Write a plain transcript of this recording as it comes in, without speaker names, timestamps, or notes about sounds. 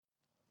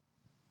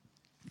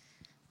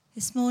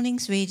This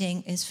morning's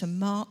reading is from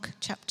Mark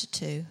chapter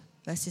 2,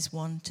 verses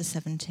 1 to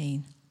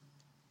 17.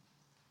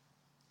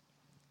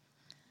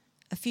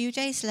 A few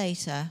days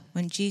later,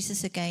 when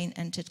Jesus again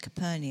entered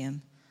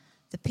Capernaum,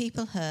 the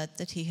people heard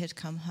that he had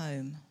come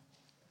home.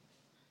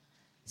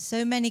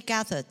 So many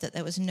gathered that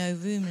there was no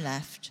room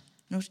left,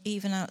 not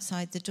even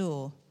outside the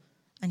door,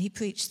 and he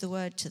preached the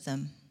word to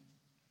them.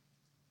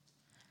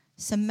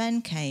 Some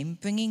men came,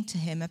 bringing to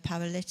him a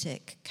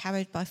paralytic,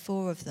 carried by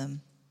 4 of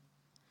them.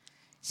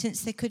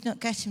 Since they could not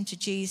get him to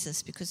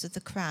Jesus because of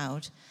the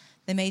crowd,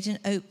 they made an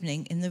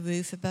opening in the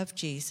roof above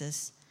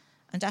Jesus,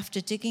 and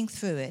after digging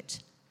through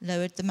it,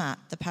 lowered the mat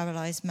the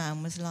paralyzed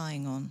man was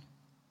lying on.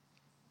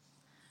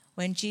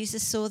 When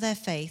Jesus saw their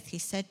faith, he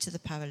said to the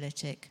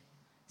paralytic,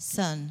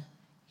 "Son,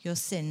 your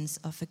sins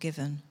are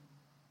forgiven."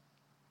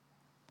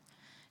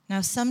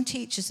 Now some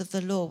teachers of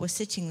the law were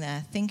sitting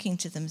there, thinking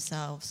to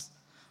themselves,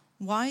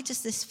 "Why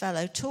does this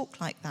fellow talk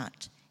like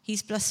that?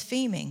 He's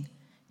blaspheming.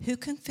 Who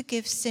can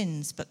forgive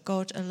sins but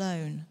God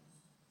alone?"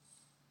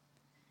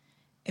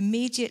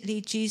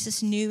 Immediately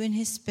Jesus knew in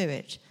his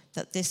spirit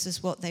that this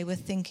was what they were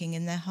thinking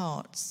in their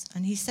hearts,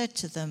 and he said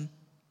to them,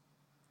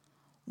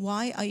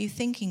 "Why are you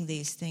thinking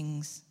these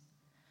things?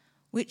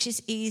 Which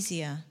is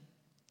easier,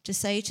 to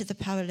say to the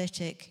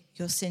paralytic,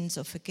 'Your sins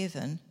are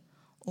forgiven,'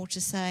 or to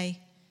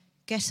say,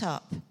 'Get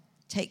up,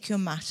 take your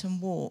mat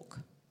and walk'?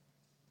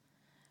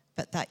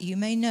 But that you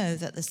may know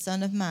that the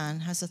Son of Man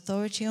has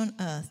authority on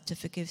earth to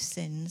forgive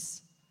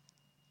sins."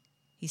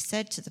 He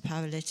said to the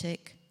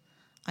paralytic,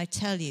 "I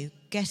tell you,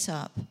 get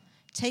up,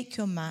 take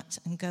your mat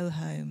and go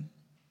home."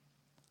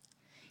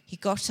 He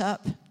got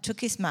up,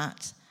 took his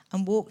mat,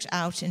 and walked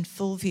out in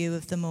full view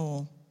of them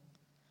all.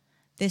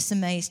 This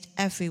amazed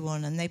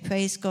everyone, and they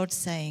praised God,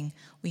 saying,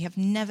 "We have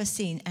never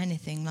seen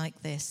anything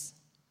like this."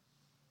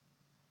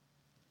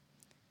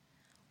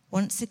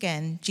 Once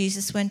again,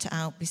 Jesus went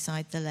out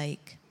beside the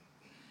lake.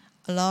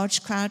 A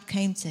large crowd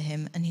came to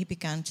him, and he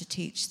began to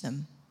teach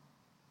them.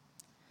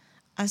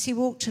 As he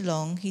walked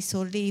along, he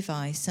saw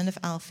Levi, son of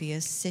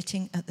Alphaeus,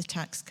 sitting at the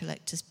tax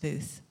collector's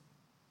booth.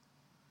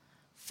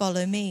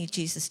 "Follow me,"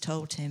 Jesus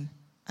told him,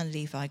 and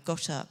Levi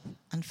got up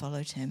and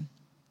followed him.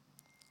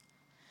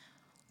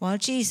 While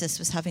Jesus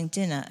was having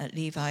dinner at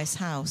Levi's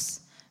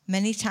house,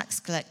 many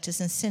tax collectors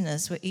and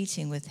sinners were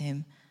eating with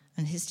him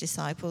and his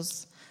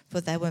disciples,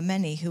 for there were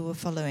many who were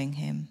following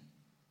him.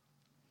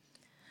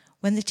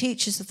 When the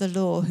teachers of the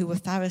law, who were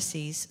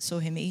Pharisees, saw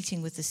him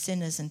eating with the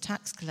sinners and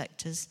tax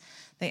collectors,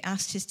 they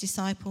asked his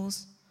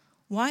disciples,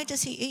 "Why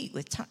does he eat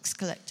with tax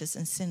collectors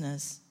and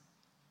sinners?"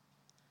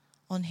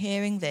 On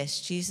hearing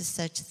this, Jesus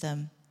said to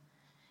them,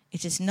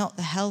 "It is not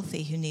the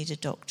healthy who need a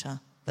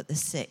doctor, but the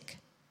sick.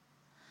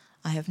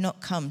 I have not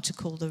come to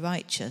call the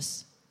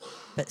righteous,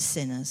 but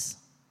sinners."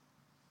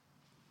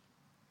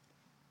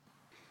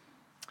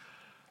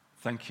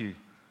 Thank you,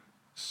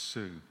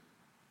 Sue.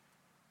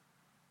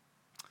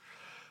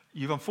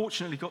 You've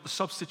unfortunately got the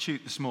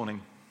substitute this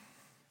morning.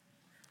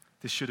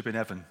 This should have been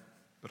Evan,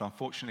 but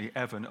unfortunately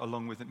Evan,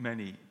 along with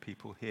many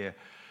people here,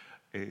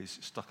 is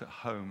stuck at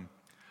home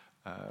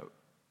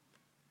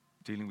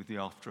dealing with the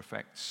after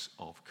effects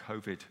of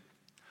COVID.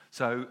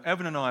 So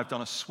Evan and I have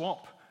done a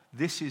swap.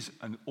 This is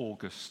an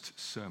August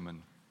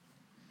sermon.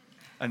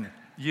 And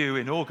you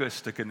in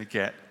August are going to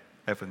get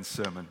Evan's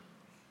sermon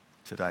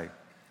today.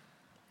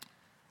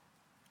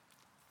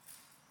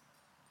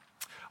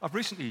 I've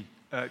recently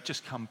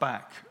just come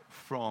back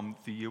from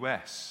the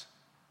US.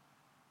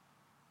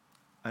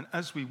 And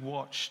as we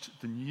watched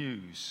the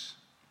news,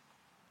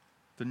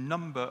 the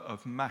number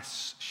of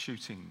mass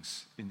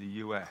shootings in the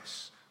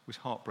US was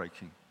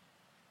heartbreaking.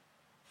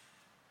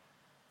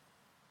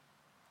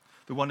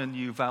 The one in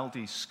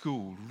Uvalde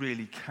school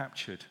really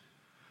captured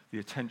the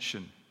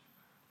attention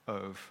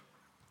of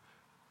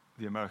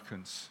the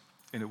Americans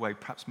in a way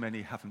perhaps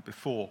many haven't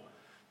before.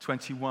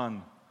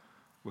 21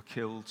 were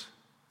killed,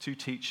 2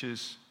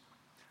 teachers,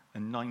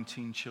 and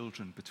 19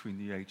 children between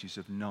the ages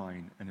of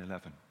 9 and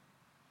 11.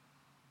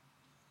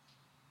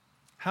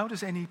 How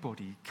does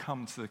anybody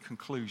come to the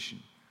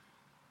conclusion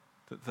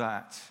that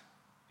that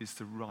is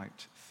the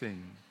right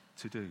thing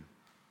to do?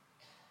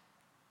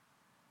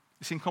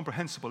 It's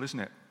incomprehensible, isn't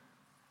it?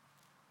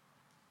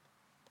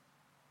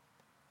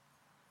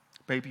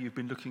 Maybe you've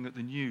been looking at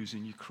the news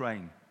in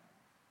Ukraine.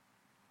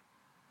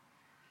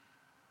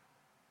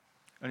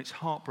 And it's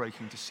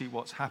heartbreaking to see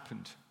what's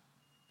happened.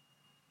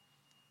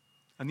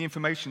 And the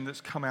information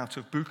that's come out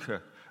of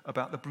Bucha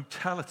about the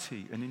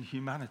brutality and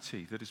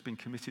inhumanity that has been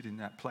committed in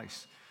that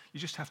place. You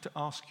just have to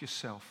ask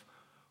yourself,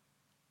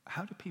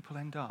 how do people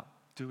end up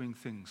doing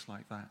things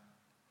like that?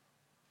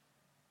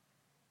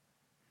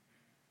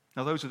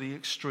 Now, those are the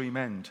extreme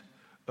end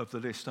of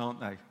the list, aren't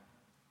they?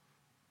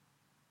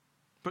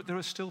 But there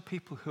are still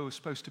people who are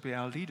supposed to be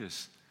our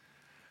leaders,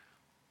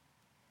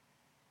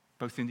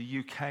 both in the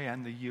UK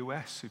and the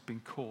US, who've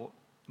been caught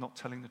not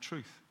telling the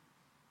truth.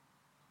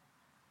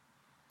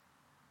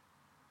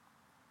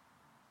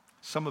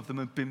 Some of them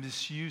have been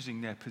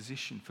misusing their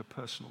position for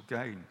personal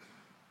gain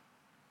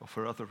or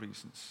for other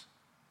reasons.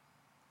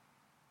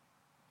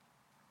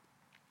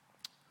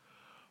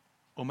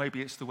 Or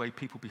maybe it's the way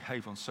people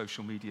behave on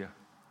social media.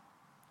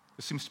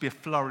 There seems to be a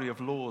flurry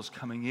of laws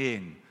coming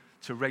in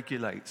to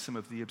regulate some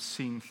of the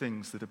obscene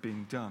things that are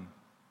being done.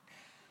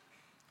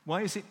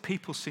 Why is it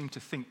people seem to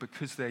think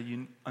because they're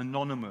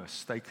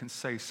anonymous, they can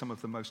say some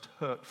of the most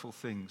hurtful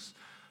things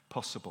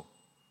possible?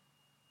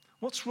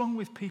 What's wrong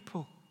with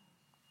people?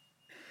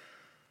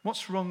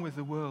 What's wrong with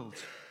the world?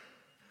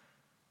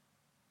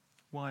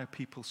 Why are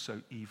people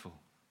so evil?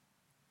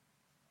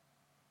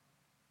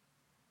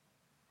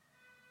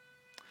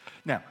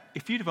 Now,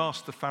 if you'd have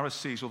asked the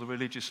Pharisees or the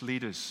religious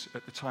leaders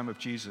at the time of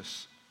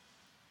Jesus,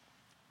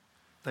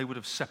 they would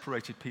have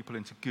separated people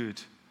into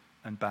good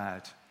and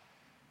bad.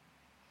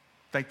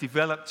 They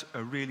developed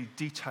a really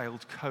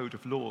detailed code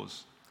of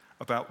laws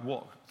about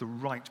what the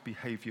right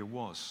behavior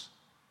was,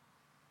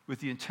 with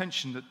the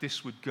intention that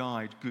this would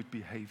guide good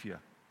behavior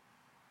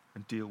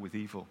and deal with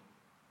evil.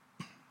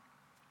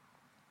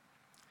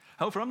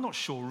 However, I'm not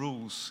sure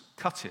rules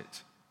cut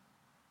it,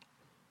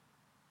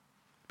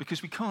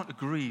 because we can't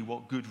agree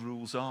what good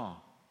rules are.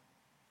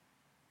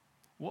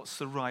 What's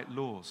the right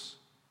laws?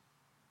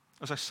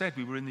 As I said,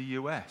 we were in the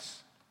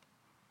US.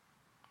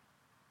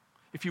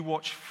 If you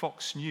watch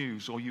Fox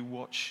News or you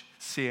watch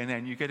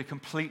CNN, you get a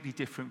completely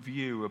different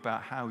view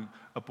about how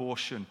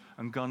abortion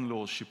and gun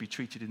laws should be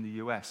treated in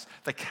the US.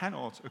 They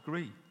cannot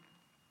agree.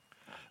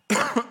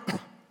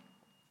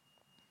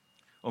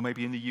 Or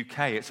maybe in the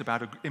UK, it's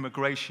about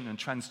immigration and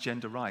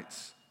transgender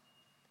rights.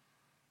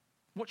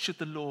 What should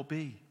the law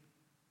be?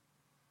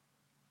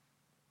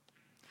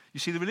 You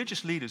see, the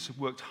religious leaders have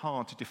worked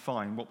hard to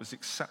define what was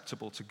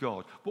acceptable to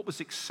God, what was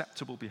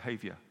acceptable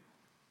behavior,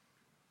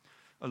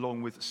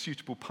 along with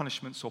suitable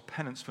punishments or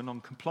penance for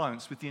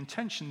non-compliance, with the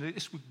intention that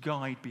this would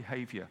guide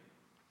behavior.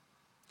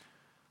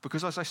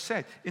 Because as I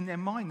said, in their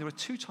mind, there are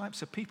two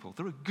types of people.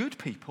 There are good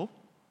people,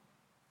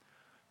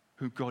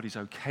 who God is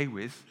okay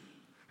with,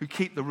 who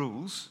keep the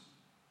rules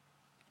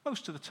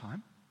most of the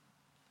time.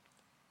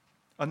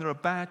 And there are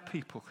bad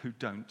people who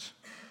don't.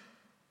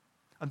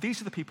 And these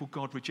are the people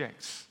God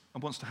rejects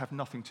and wants to have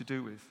nothing to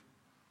do with.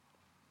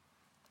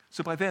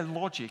 So by their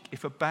logic,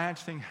 if a bad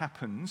thing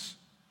happens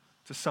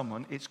to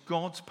someone, it's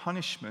God's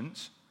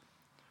punishment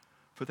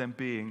for them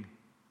being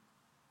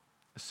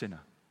a sinner.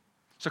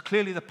 So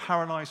clearly the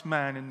paralyzed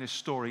man in this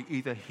story,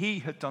 either he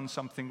had done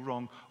something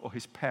wrong or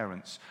his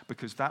parents,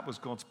 because that was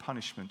God's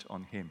punishment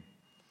on him.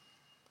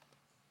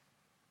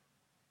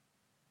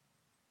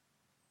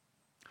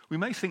 We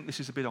may think this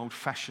is a bit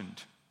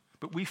old-fashioned,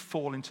 but we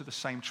fall into the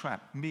same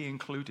trap, me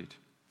included.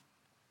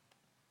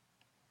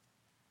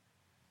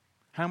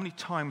 How many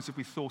times have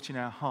we thought in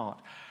our heart,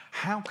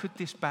 how could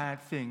this bad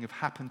thing have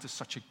happened to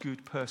such a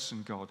good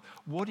person, God?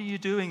 What are you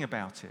doing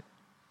about it?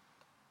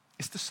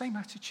 It's the same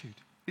attitude.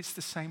 It's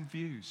the same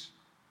views.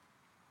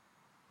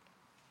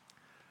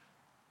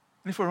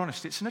 And if we're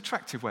honest, it's an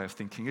attractive way of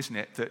thinking, isn't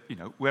it? That,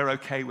 we're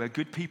okay, we're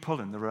good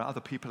people, and there are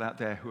other people out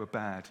there who are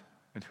bad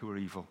and who are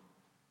evil.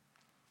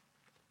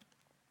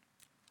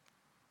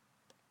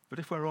 But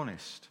if we're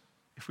honest,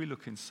 if we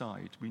look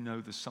inside, we know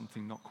there's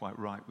something not quite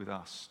right with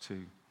us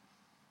too.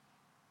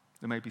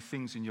 There may be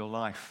things in your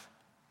life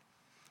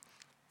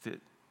that,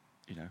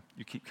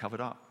 you keep covered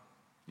up.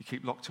 You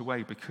keep locked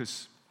away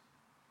because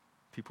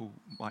people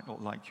might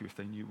not like you if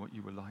they knew what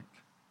you were like.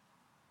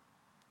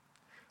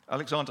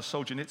 Alexander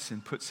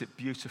Solzhenitsyn puts it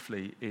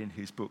beautifully in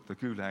his book, The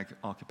Gulag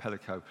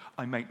Archipelago.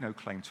 I make no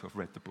claim to have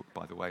read the book,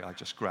 by the way. I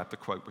just grabbed the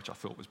quote, which I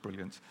thought was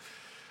brilliant.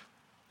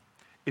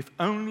 If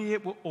only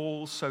it were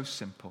all so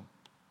simple.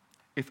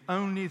 If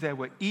only there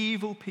were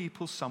evil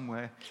people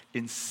somewhere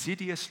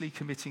insidiously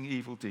committing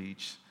evil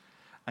deeds,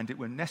 and it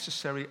were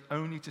necessary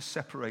only to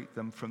separate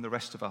them from the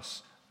rest of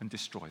us and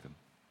destroy them.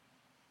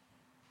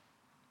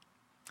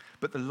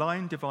 But the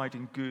line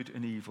dividing good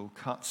and evil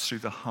cuts through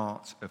the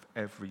heart of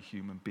every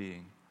human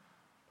being.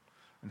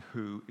 And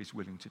who is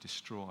willing to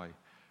destroy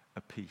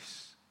a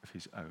piece of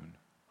his own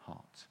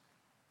heart?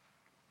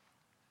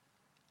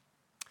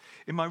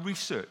 In my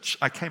research,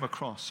 I came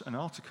across an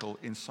article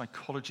in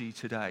Psychology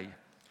Today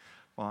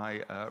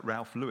by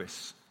Ralph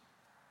Lewis,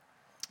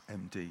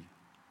 MD.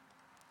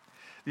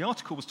 The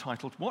article was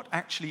titled, "What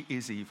Actually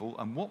is Evil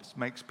and What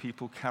Makes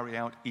People Carry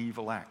Out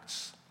Evil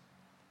Acts?"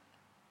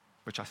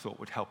 which I thought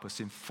would help us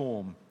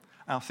inform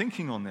our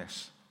thinking on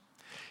this.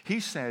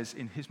 He says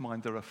in his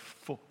mind there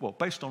are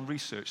based on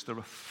research, there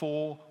are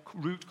 4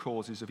 root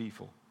causes of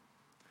evil.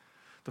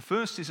 The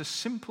first is a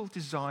simple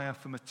desire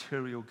for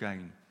material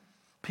gain.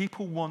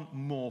 People want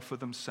more for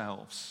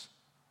themselves.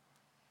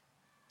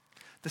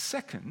 The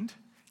second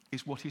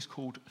is what is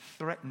called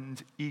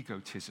threatened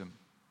egotism.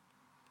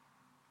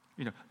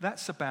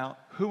 That's about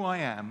who I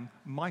am,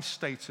 my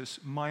status,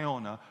 my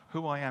honor,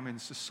 who I am in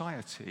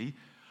society.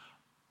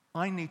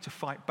 I need to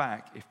fight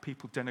back if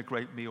people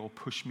denigrate me or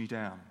push me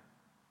down,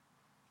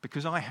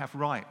 because I have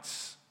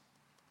rights.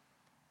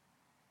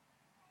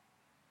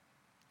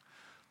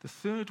 The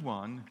third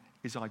one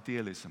is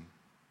idealism,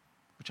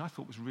 which I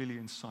thought was really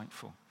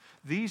insightful.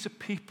 These are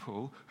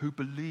people who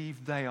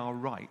believe they are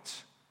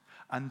right,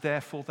 and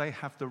therefore they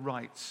have the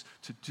rights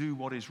to do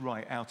what is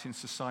right out in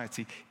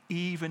society,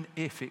 even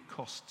if it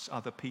costs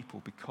other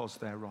people, because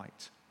they're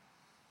right,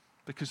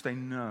 because they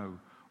know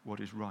what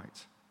is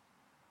right.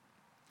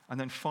 And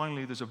then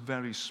finally, there's a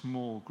very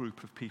small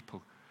group of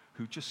people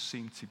who just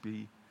seem to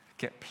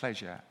get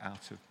pleasure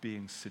out of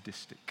being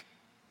sadistic.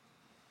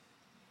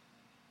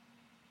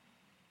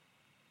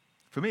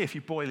 For me, if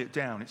you boil it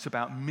down, it's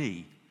about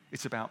me.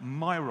 It's about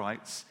my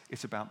rights.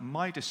 It's about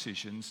my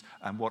decisions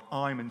and what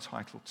I'm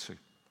entitled to.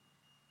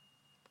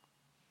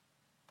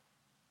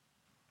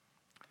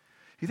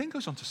 He then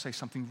goes on to say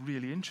something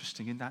really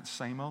interesting in that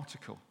same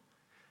article.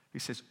 He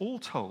says, all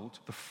told,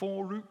 the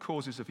 4 root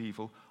causes of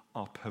evil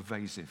are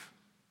pervasive,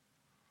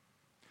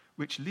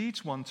 which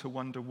leads one to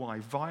wonder why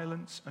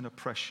violence and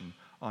oppression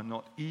are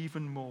not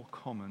even more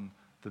common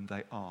than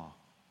they are.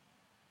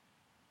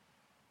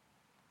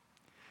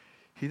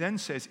 He then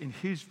says, in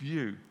his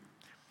view,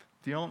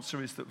 the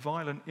answer is that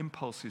violent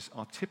impulses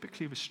are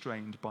typically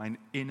restrained by an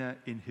inner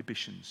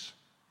inhibitions.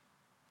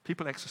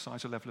 People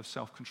exercise a level of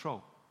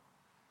self-control,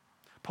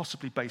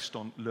 possibly based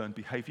on learned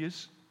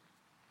behaviors.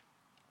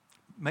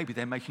 Maybe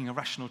they're making a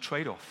rational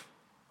trade-off.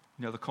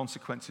 The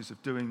consequences of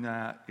doing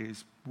that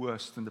is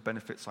worse than the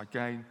benefits I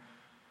gain.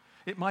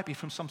 It might be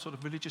from some sort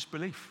of religious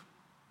belief,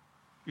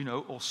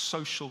 or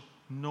social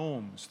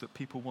norms that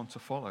people want to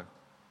follow.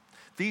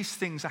 These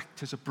things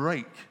act as a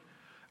brake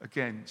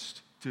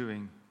against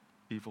doing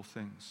evil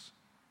things.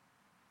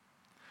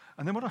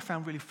 And then what I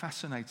found really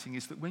fascinating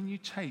is that when you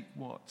take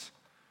what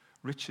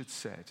Richard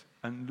said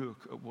and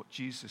look at what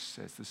Jesus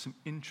says, there's some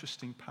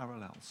interesting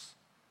parallels.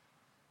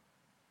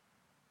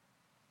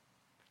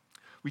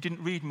 We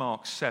didn't read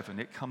Mark 7,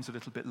 it comes a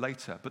little bit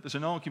later, but there's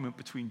an argument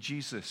between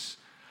Jesus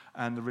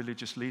and the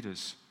religious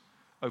leaders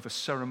over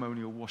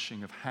ceremonial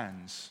washing of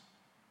hands.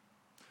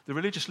 The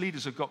religious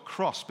leaders had got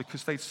cross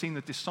because they'd seen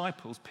the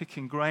disciples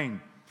picking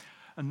grain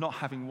and not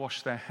having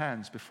washed their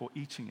hands before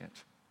eating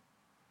it.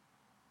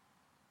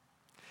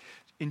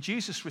 In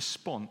Jesus'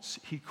 response,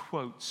 he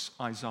quotes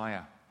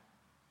Isaiah.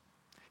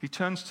 He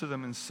turns to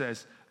them and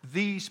says,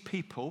 these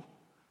people,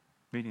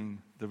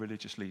 meaning the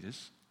religious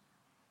leaders,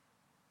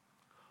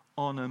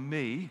 honor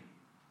me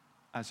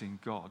as in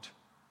God.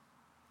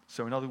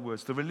 So in other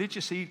words, the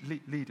religious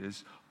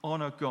leaders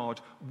honor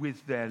God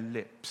with their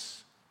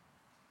lips,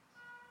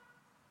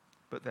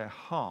 but their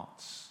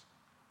hearts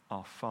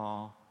are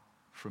far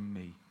from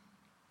me.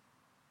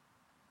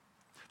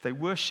 They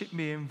worship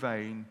me in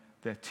vain.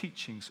 Their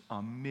teachings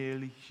are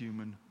merely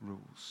human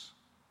rules.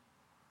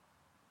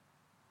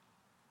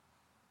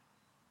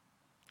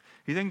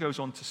 He then goes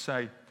on to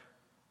say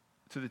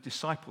to the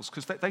disciples,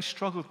 because they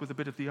struggled with a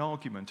bit of the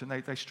argument, and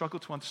they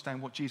struggled to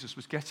understand what Jesus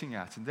was getting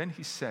at. And then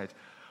he said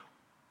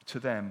to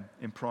them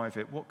in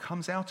private, what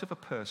comes out of a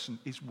person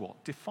is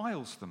what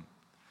defiles them.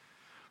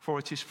 For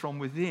it is from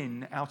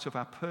within, out of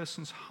our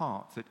person's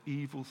heart, that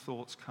evil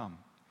thoughts come.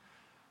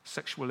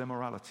 Sexual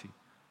immorality,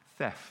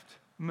 theft,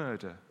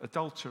 murder,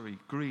 adultery,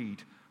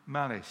 greed,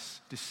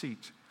 malice,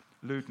 deceit,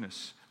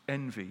 lewdness,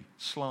 envy,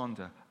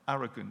 slander,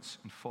 arrogance,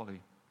 and folly.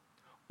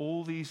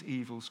 All these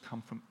evils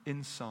come from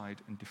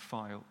inside and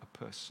defile a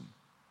person.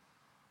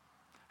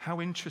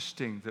 How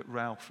interesting that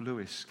Ralph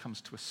Lewis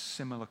comes to a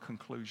similar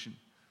conclusion,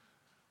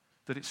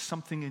 that it's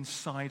something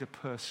inside a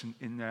person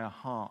in their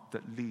heart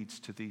that leads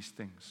to these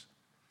things.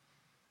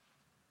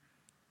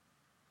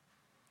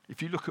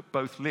 If you look at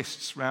both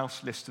lists,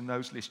 Ralph's list and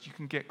those lists, you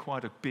can get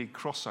quite a big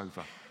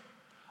crossover.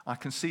 I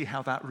can see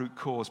how that root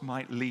cause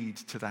might lead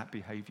to that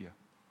behavior.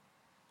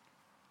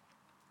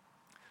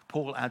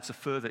 Paul adds a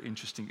further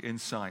interesting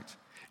insight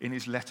in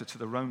his letter to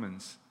the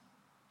Romans.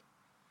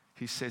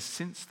 He says,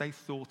 since they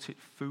thought it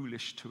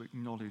foolish to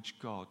acknowledge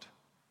God,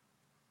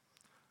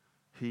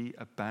 he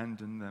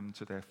abandoned them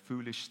to their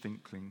foolish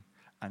thinking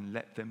and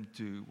let them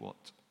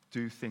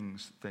do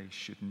things that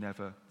should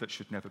never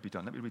be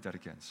done. Let me read that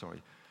again,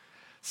 sorry.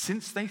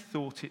 Since they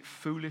thought it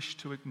foolish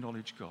to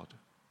acknowledge God,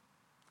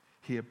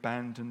 he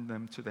abandoned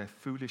them to their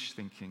foolish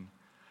thinking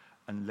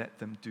and let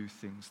them do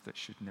things that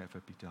should never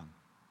be done.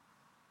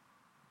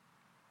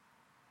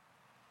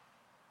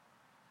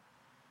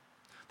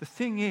 The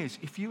thing is,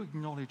 if you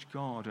acknowledge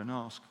God and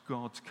ask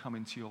God to come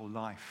into your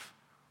life,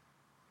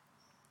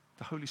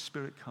 the Holy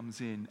Spirit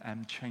comes in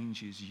and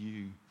changes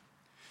you,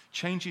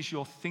 changes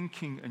your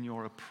thinking and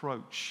your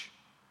approach.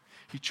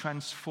 He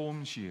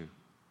transforms you.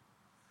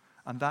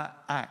 And that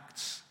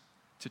acts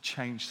to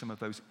change some of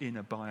those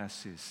inner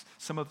biases,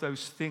 some of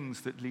those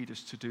things that lead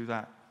us to do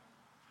that.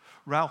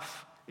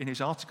 Ralph, in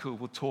his article,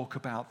 will talk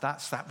about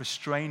that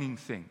restraining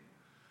thing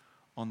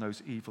on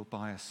those evil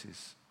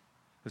biases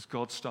as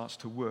God starts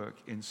to work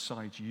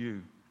inside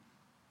you.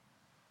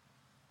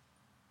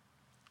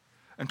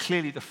 And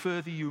clearly, the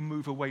further you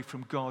move away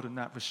from God and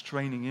that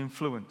restraining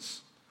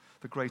influence,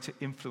 the greater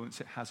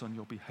influence it has on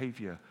your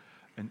behavior,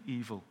 and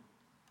evil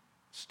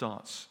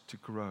starts to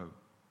grow.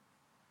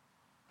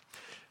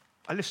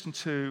 I listened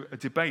to a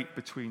debate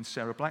between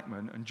Sarah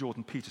Blackman and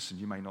Jordan Peterson.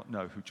 You may not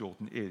know who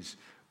Jordan is,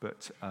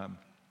 but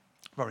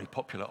very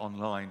popular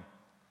online.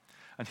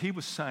 And he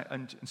was saying,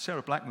 and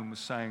Sarah Blackman was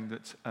saying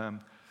that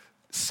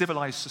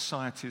civilized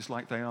societies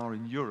like they are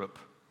in Europe,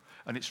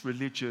 and it's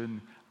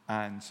religion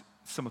and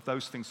some of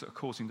those things that are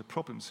causing the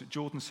problems.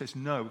 Jordan says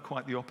no,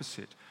 quite the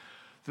opposite.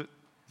 That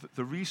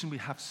the reason we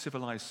have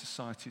civilized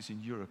societies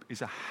in Europe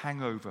is a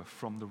hangover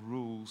from the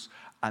rules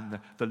and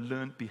the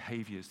learned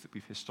behaviors that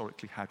we've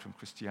historically had from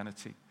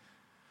Christianity.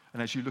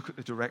 And as you look at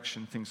the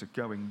direction things are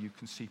going, you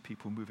can see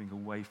people moving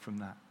away from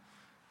that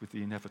with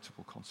the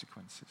inevitable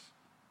consequences.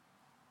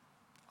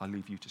 I'll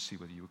leave you to see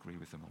whether you agree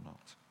with them or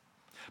not.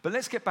 But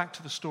let's get back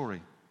to the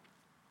story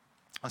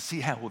and see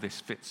how all this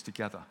fits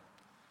together.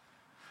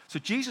 So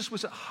Jesus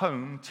was at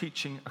home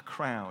teaching a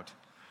crowd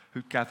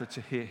who gathered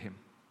to hear him.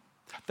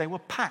 They were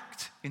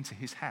packed into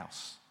his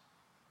house.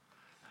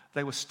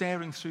 They were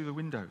staring through the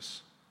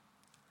windows,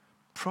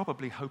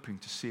 probably hoping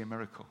to see a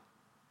miracle.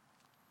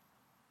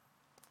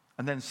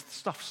 And then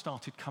stuff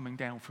started coming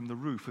down from the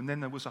roof, and then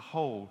there was a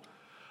hole,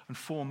 and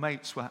 4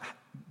 mates were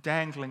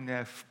dangling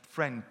their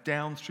friend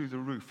down through the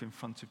roof in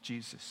front of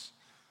Jesus,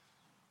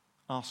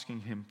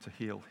 asking him to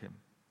heal him,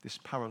 this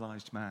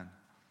paralyzed man.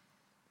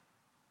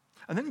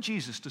 And then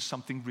Jesus does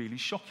something really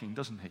shocking,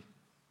 doesn't he?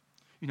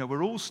 You know,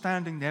 we're all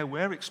standing there,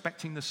 we're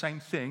expecting the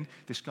same thing.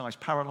 This guy's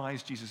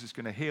paralyzed, Jesus is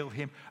going to heal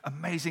him.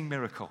 Amazing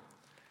miracle.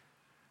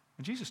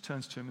 And Jesus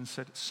turns to him and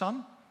said,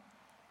 "Son,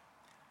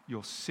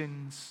 your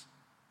sins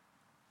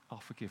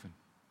are forgiven."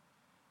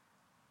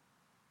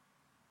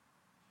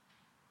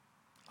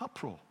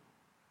 Uproar.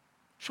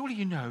 Surely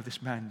you know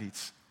this man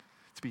needs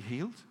to be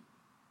healed.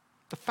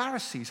 The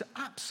Pharisees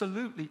are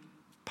absolutely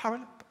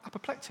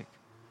apoplectic.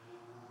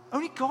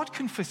 Only God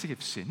can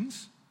forgive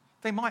sins.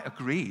 They might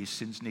agree his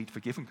sins need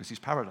forgiven because he's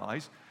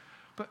paralyzed,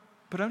 but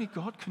only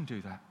God can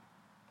do that.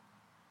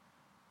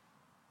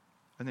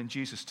 And then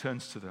Jesus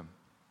turns to them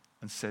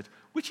and said,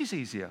 "Which is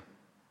easier,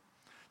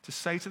 to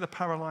say to the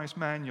paralyzed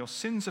man, 'Your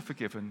sins are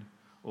forgiven,'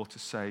 or to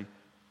say,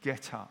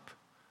 'Get up,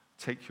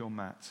 take your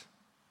mat,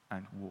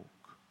 and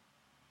walk'?"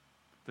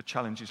 The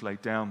challenge is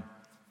laid down.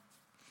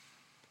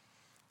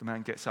 The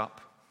man gets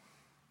up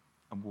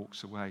and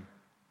walks away.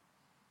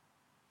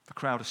 The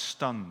crowd are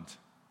stunned.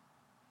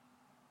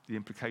 The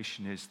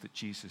implication is that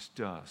Jesus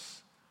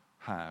does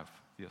have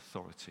the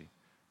authority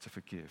to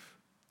forgive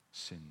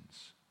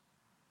sins.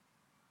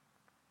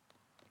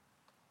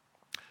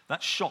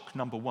 That's shock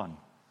number 1.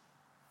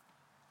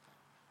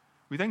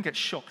 We then get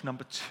shock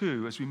number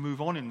 2 as we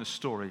move on in the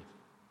story.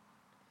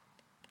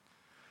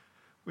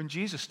 When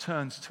Jesus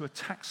turns to a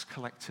tax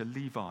collector,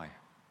 Levi,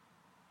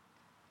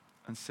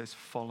 and says,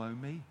 "Follow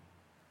me."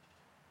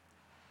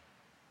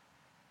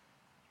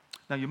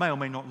 Now, you may or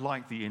may not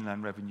like the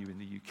Inland Revenue in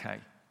the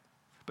UK,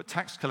 but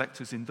tax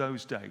collectors in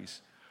those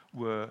days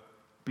were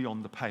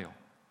beyond the pale.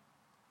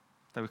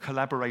 They were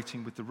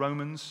collaborating with the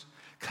Romans,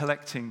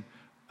 collecting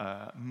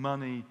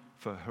money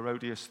for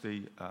Herodias,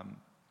 the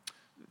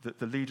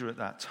leader at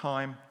that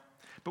time.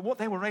 But what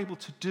they were able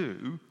to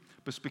do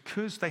was,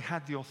 because they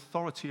had the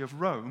authority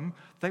of Rome,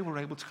 they were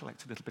able to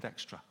collect a little bit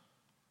extra.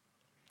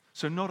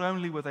 So not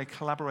only were they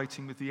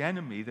collaborating with the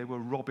enemy, they were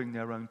robbing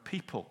their own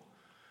people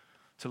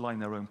to line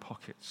their own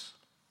pockets.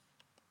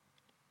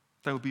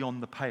 They were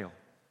beyond the pale.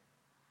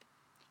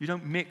 You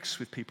don't mix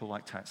with people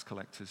like tax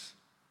collectors.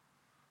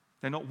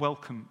 They're not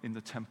welcome in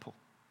the temple.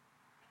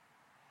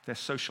 They're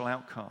social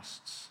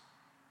outcasts.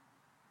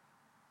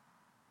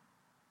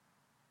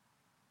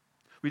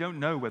 We don't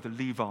know whether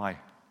Levi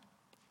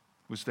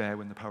was there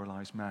when the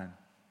paralyzed man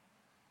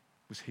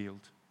was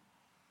healed.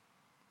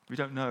 We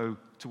don't know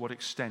to what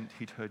extent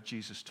he'd heard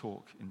Jesus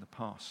talk in the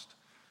past.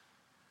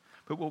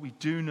 But what we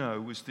do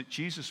know was that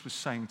Jesus was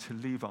saying to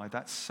Levi,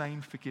 that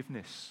same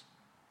forgiveness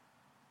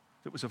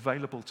that was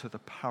available to the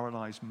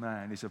paralyzed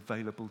man is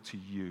available to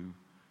you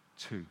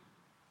too.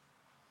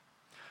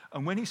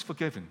 And when he's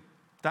forgiven,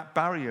 that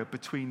barrier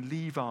between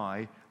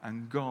Levi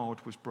and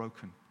God was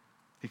broken.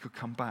 He could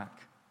come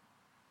back.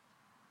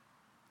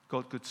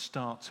 God could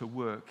start to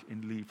work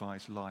in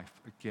Levi's life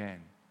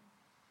again,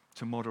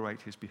 to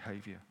moderate his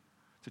behavior,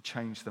 to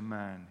change the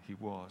man he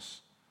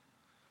was.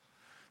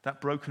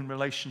 That broken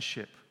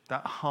relationship,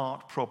 that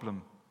heart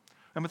problem.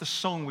 Remember the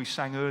song we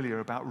sang earlier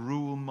about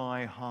 "Rule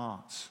my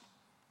heart"?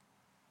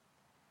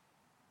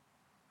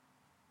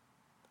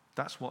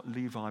 That's what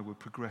Levi would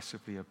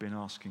progressively have been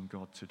asking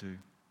God to do.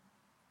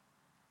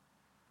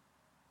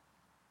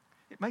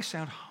 It may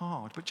sound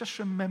hard, but just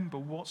remember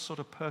what sort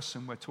of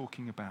person we're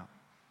talking about.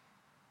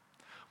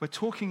 We're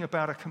talking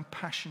about a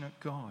compassionate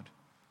God,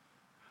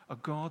 a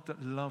God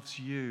that loves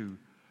you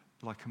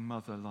like a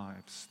mother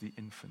loves the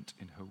infant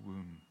in her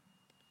womb.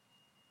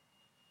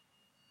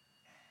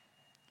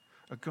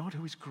 A God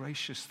who is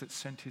gracious, that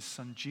sent his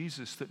son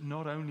Jesus, that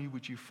not only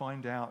would you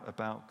find out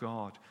about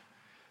God,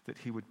 that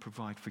he would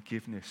provide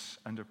forgiveness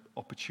and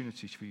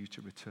opportunities for you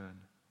to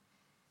return.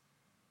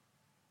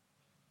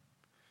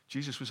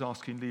 Jesus was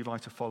asking Levi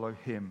to follow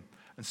him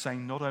and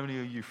saying, not only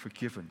are you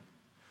forgiven,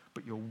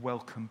 but you're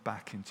welcome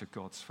back into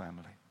God's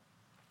family.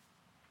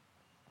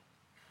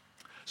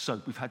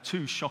 So we've had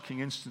 2 shocking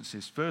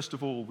instances. First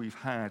of all, we've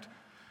had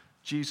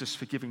Jesus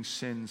forgiving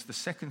sins. The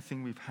second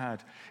thing we've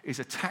had is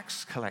a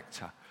tax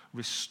collector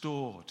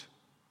restored.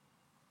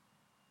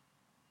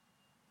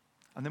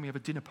 And then we have a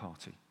dinner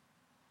party.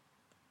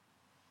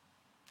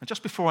 And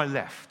just before I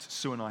left,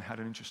 Sue and I had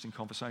an interesting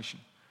conversation.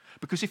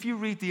 Because if you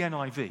read the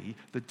NIV,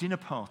 the dinner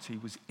party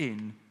was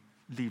in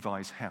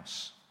Levi's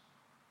house.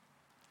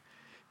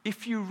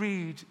 If you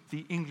read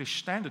the English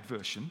Standard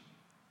Version,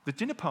 the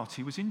dinner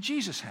party was in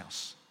Jesus'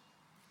 house.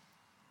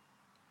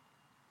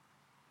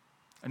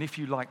 And if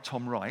you, like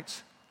Tom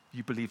Wright,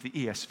 you believe the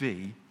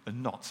ESV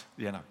and not,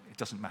 it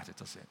doesn't matter,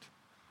 does it?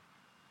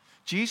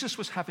 Jesus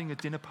was having a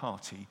dinner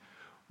party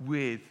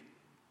with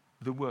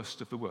the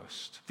worst of the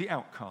worst, the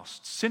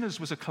outcasts. Sinners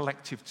was a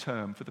collective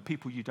term for the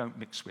people you don't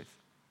mix with.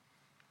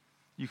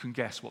 You can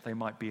guess what they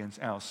might be in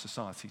our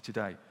society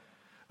today.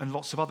 And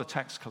lots of other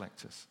tax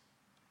collectors.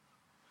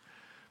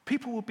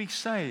 People will be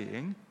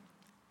saying,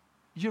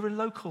 you're a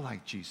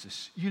localite,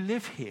 Jesus. You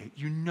live here.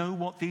 You know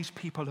what these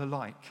people are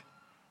like.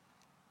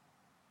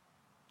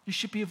 You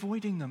should be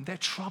avoiding them. They're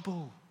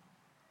trouble.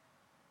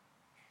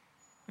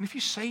 And if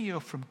you say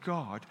you're from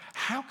God,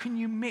 how can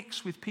you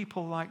mix with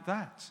people like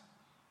that?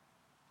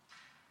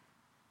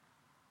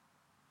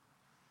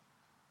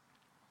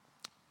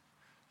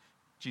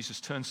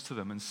 Jesus turns to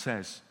them and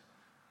says,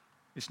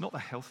 it's not the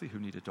healthy who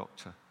need a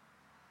doctor,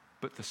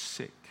 but the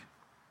sick.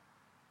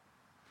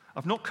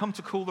 I've not come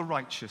to call the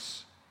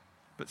righteous,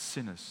 but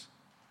sinners.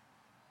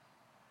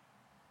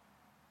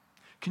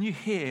 Can you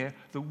hear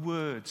the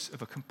words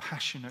of a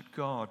compassionate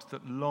God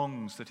that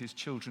longs that his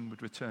children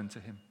would return to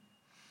him?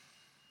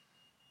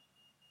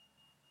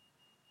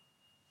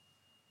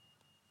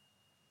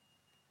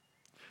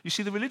 You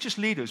see, the religious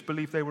leaders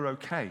believed they were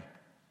okay.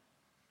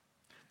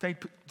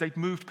 They'd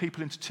moved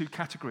people into two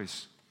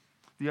categories.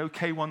 The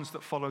okay ones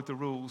that followed the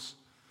rules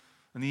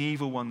and the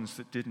evil ones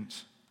that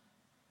didn't.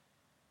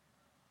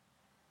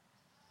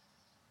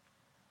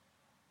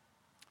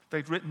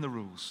 They'd written the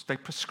rules. They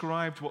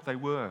prescribed what they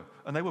were,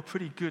 and they were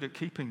pretty good at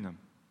keeping them.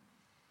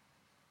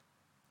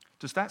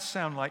 Does that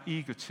sound like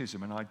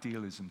egotism and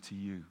idealism to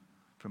you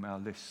from our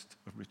list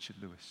of Richard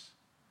Lewis?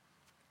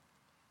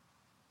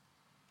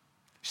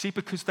 See,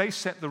 because they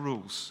set the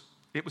rules,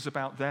 it was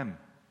about them.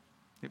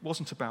 It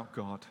wasn't about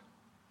God.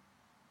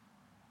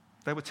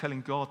 They were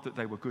telling God that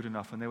they were good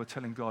enough, and they were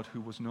telling God who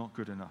was not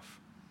good enough.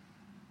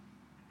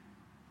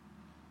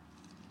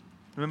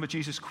 Remember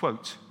Jesus'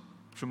 quote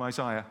from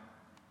Isaiah?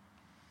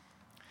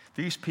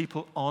 These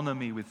people honor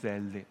me with their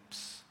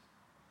lips,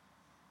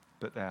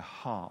 but their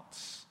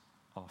hearts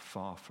are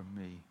far from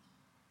me.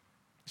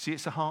 See,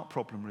 it's a heart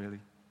problem, really.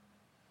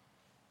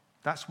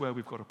 That's where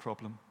we've got a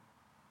problem.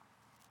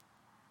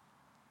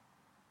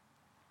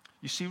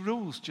 You see,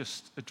 rules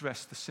just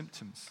address the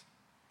symptoms.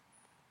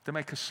 They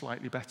make us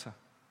slightly better.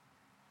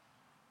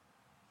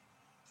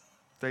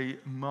 They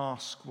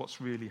mask what's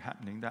really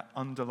happening, that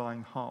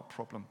underlying heart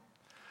problem,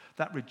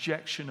 that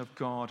rejection of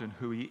God and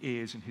who he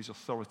is and his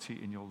authority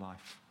in your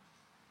life.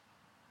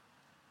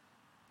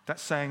 That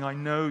saying, I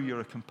know you're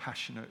a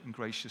compassionate and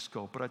gracious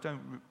God, but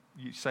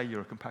you say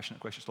you're a compassionate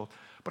and gracious God,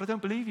 but I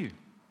don't believe you.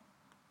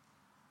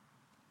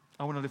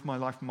 I want to live my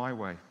life my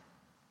way.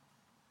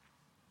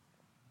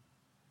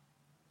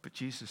 But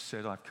Jesus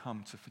said, I've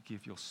come to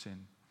forgive your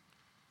sin.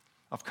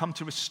 I've come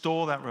to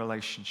restore that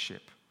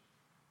relationship.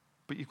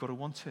 But you've got to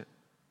want it.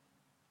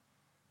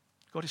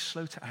 God is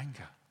slow to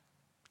anger.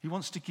 He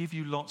wants to give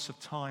you lots of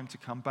time to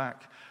come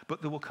back.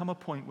 But there will come a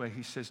point where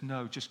he says,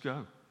 no, just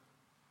go.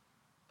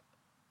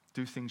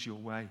 Do things your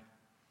way.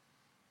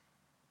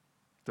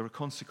 There are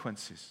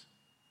consequences.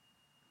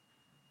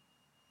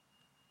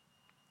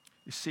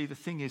 You see, the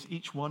thing is,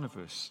 each one of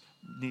us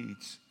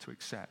needs to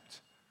accept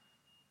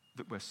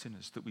that we're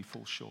sinners, that we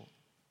fall short.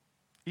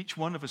 Each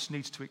one of us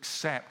needs to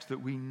accept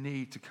that we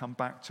need to come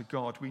back to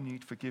God. We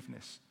need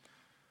forgiveness.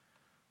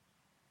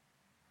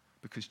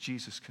 Because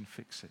Jesus can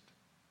fix it.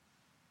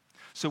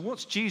 So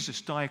what's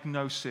Jesus'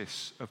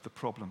 diagnosis of the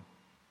problem?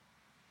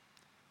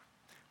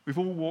 We've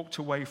all walked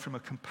away from a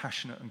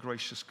compassionate and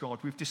gracious God.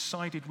 We've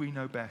decided we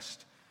know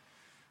best.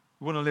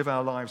 We want to live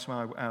our lives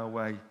our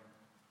way.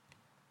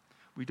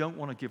 We don't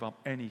want to give up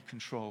any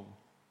control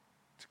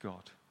to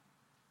God.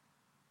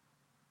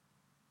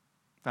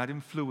 That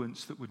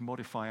influence that would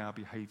modify our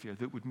behavior,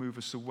 that would move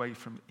us away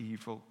from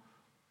evil.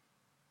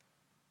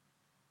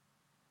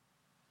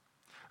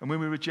 And when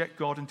we reject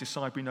God and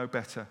decide we know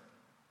better,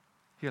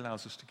 he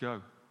allows us to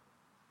go.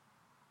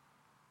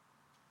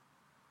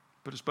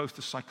 But as both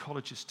the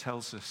psychologist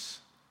tells us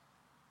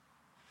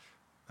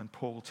and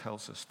Paul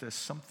tells us, there's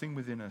something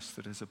within us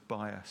that is a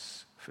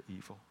bias for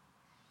evil.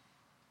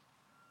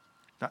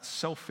 That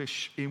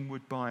selfish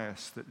inward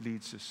bias that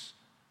leads us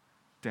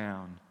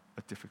down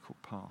a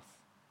difficult path.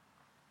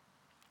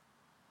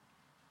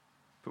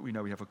 But we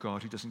know we have a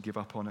God who doesn't give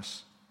up on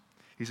us.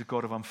 He's a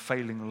God of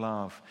unfailing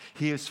love.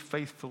 He is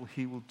faithful.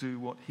 He will do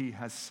what he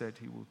has said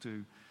he will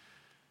do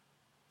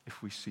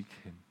if we seek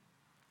him.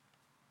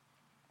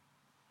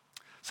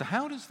 So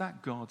how does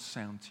that God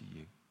sound to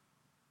you?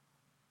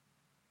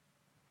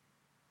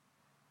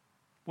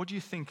 What do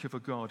you think of a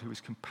God who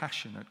is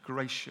compassionate,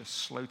 gracious,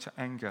 slow to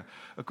anger,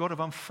 a God of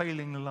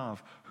unfailing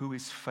love who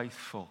is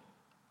faithful?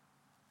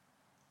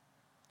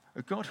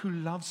 A God who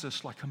loves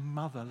us like a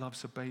mother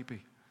loves a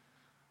baby,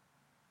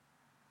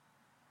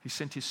 He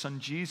sent his son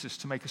Jesus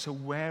to make us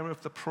aware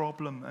of the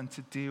problem and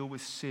to deal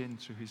with sin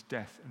through his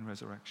death and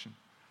resurrection.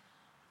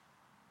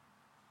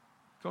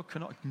 God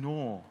cannot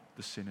ignore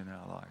the sin in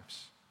our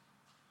lives,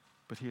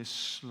 but he is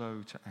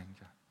slow to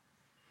anger.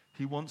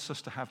 He wants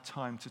us to have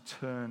time to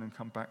turn and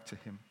come back to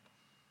him,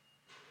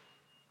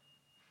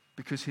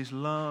 because his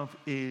love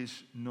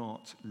is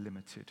not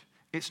limited.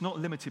 It's not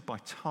limited by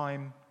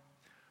time,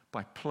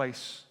 by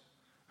place,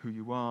 who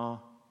you are.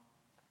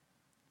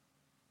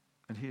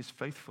 And he is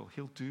faithful.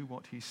 He'll do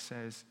what he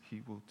says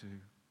he will do.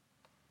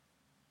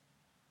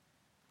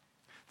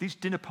 These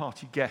dinner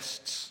party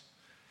guests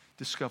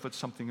discovered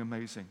something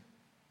amazing.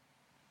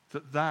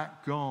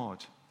 That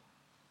God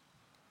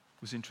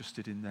was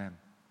interested in them.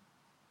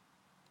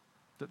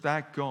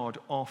 That God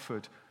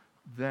offered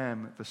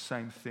them the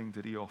same thing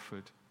that he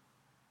offered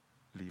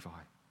Levi.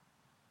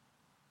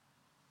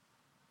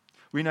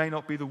 We may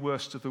not be the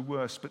worst of the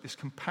worst, but this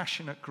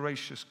compassionate,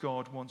 gracious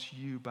God wants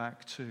you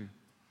back too.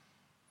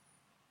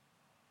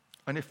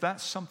 And if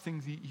that's something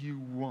that you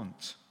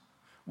want,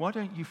 why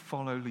don't you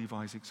follow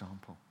Levi's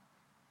example?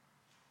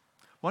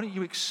 Why don't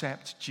you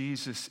accept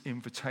Jesus'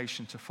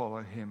 invitation to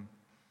follow him?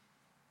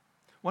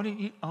 Why don't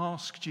you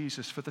ask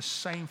Jesus for the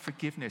same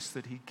forgiveness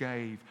that he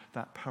gave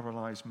that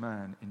paralyzed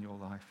man in your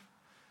life?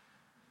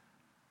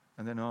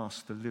 And then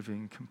ask the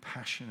living,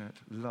 compassionate,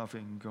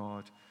 loving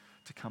God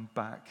to come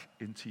back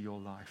into your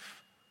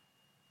life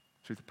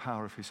through the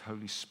power of his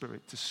Holy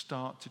Spirit to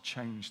start to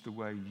change the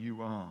way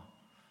you are.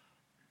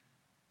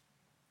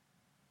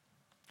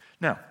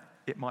 Now,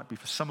 it might be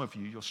for some of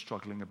you, you're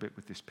struggling a bit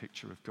with this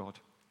picture of God.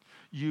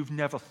 You've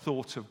never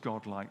thought of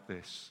God like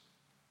this.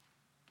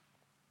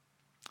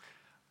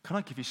 Can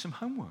I give you some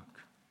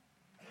homework?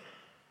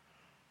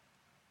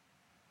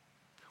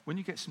 When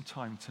you get some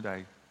time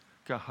today,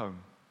 go home.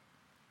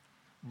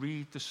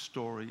 Read the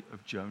story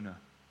of Jonah.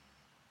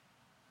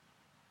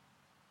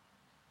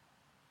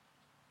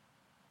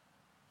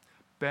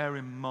 Bear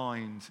in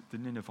mind the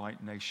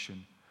Ninevite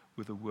nation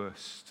were the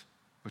worst,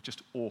 were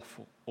just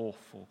awful,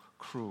 awful,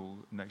 cruel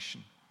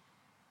nation.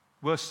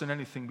 Worse than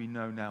anything we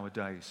know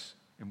nowadays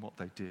in what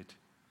they did.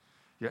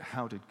 Yet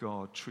how did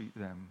God treat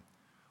them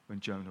when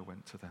Jonah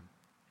went to them?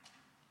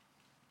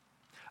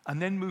 And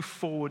then move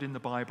forward in the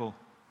Bible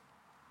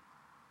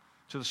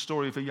to the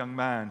story of a young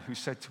man who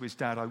said to his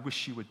dad, "I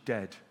wish you were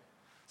dead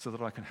so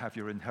that I can have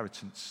your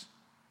inheritance.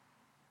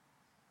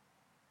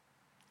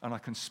 And I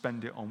can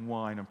spend it on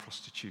wine and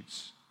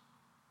prostitutes."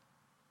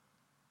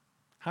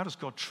 How does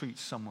God treat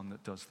someone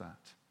that does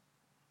that?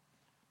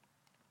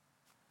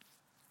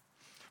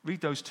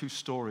 Read those two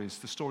stories,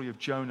 the story of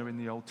Jonah in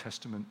the Old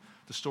Testament,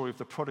 the story of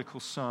the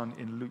prodigal son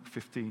in Luke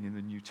 15 in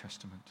the New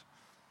Testament.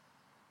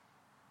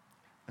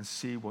 And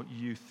see what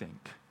you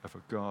think of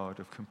a God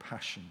of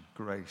compassion,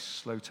 grace,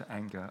 slow to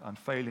anger,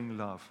 unfailing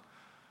love,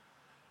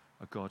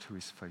 a God who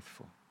is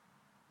faithful.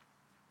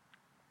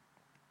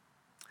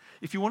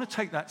 If you want to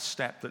take that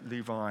step that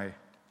Levi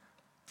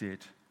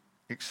did,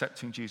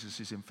 accepting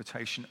Jesus'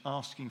 invitation,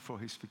 asking for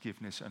his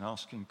forgiveness and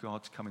asking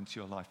God to come into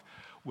your life,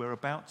 we're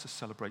about to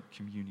celebrate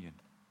communion.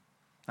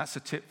 That's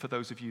a tip for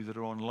those of you that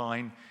are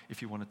online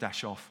if you want to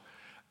dash off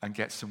and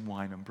get some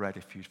wine and bread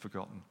if you'd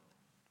forgotten.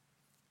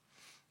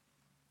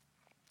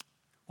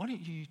 Why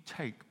don't you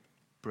take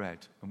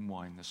bread and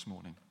wine this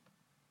morning?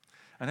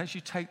 And as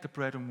you take the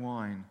bread and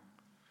wine,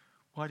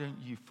 why don't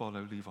you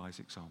follow Levi's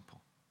example?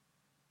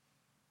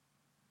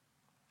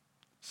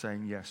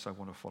 Saying, yes, I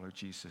want to follow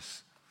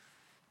Jesus.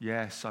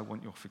 Yes, I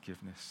want your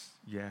forgiveness.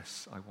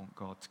 Yes, I want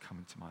God to come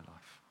into my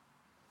life.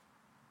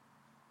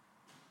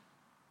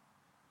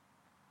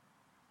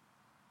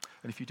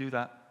 And if you do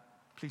that,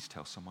 please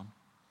tell someone.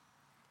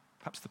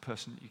 Perhaps the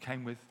person that you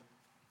came with.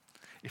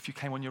 If you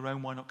came on your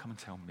own, why not come and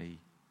tell me?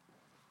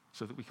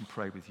 So that we can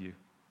pray with you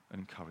and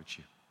encourage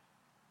you.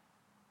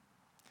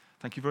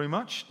 Thank you very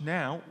much.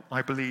 Now,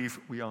 I believe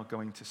we are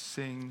going to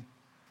sing,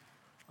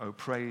 "Oh,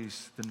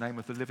 praise the name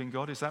of the living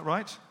God." Is that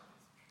right?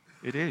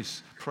 It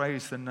is.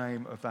 Praise the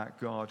name of that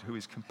God who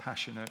is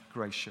compassionate,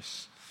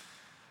 gracious,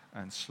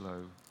 and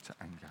slow to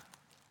anger.